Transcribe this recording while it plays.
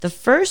The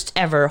first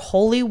ever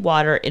holy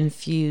water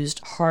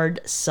infused hard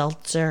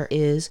seltzer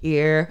is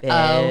here,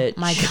 bitch. Oh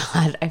my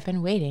God, I've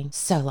been waiting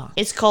so long.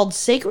 It's called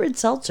Sacred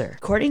Seltzer.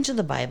 According to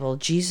the Bible,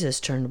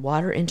 Jesus turned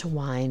water into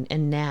wine,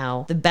 and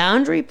now the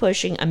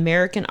boundary-pushing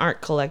American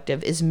Art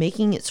Collective is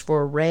making its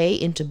foray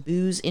into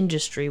booze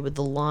industry with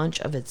the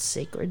launch of its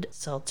Sacred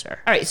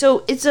Seltzer. All right,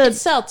 so it's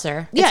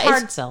seltzer. Yeah, it's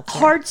hard seltzer.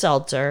 Hard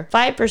seltzer,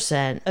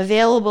 5%,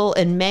 available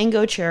in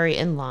mango, cherry,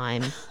 and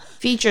lime.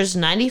 Features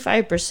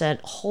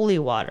 95% holy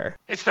water.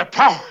 It's the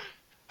power,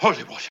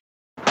 holy water.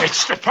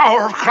 It's the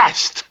power of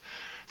Christ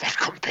that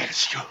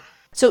compels you.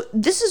 So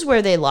this is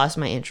where they lost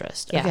my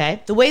interest,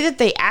 okay? The way that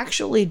they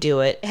actually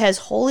do it has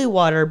holy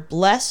water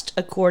blessed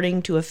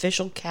according to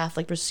official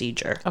Catholic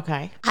procedure.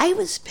 Okay. I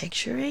was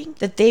picturing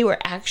that they were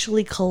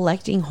actually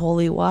collecting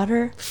holy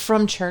water.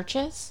 From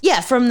churches?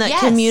 Yeah, from the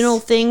communal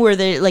thing where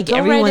they like Go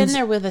everyone's right in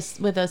there with a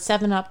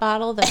 7-Up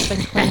bottle that's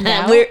been cleaned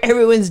out. where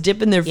everyone's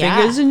dipping their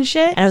fingers and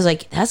shit. And I was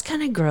like, that's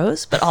kind of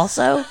gross, but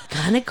also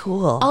kind of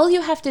cool. All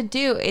you have to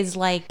do is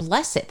like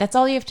bless it. That's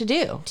all you have to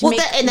do. Well,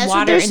 and that's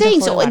what they're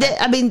saying. So,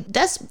 I mean,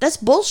 that's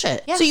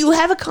bullshit. Yeah. So you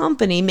have a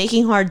company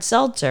making hard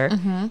seltzer.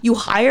 Mm-hmm. You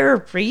hire a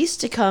priest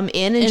to come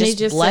in and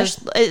just bless.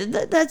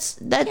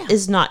 That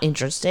is not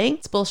interesting.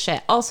 It's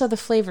bullshit. Also, the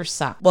flavors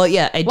suck. Well,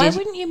 yeah, Why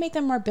wouldn't you make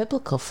them more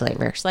biblical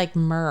flavors like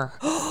myrrh?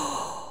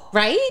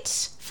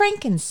 Right?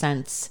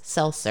 Frankincense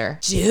seltzer.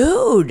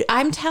 Dude.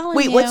 I'm telling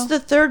you. Wait, what's the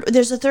third?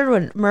 There's a third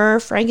one. Myrrh,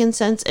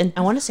 frankincense, and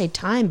I want to say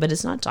thyme, but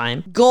it's not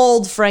thyme.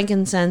 Gold,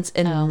 frankincense,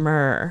 and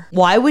myrrh.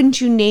 Why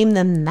wouldn't you name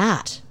them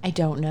that? I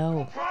don't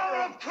know. The power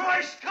of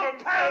Christ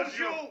compels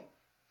you.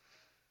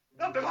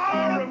 The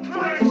power of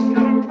Christ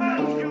compels you.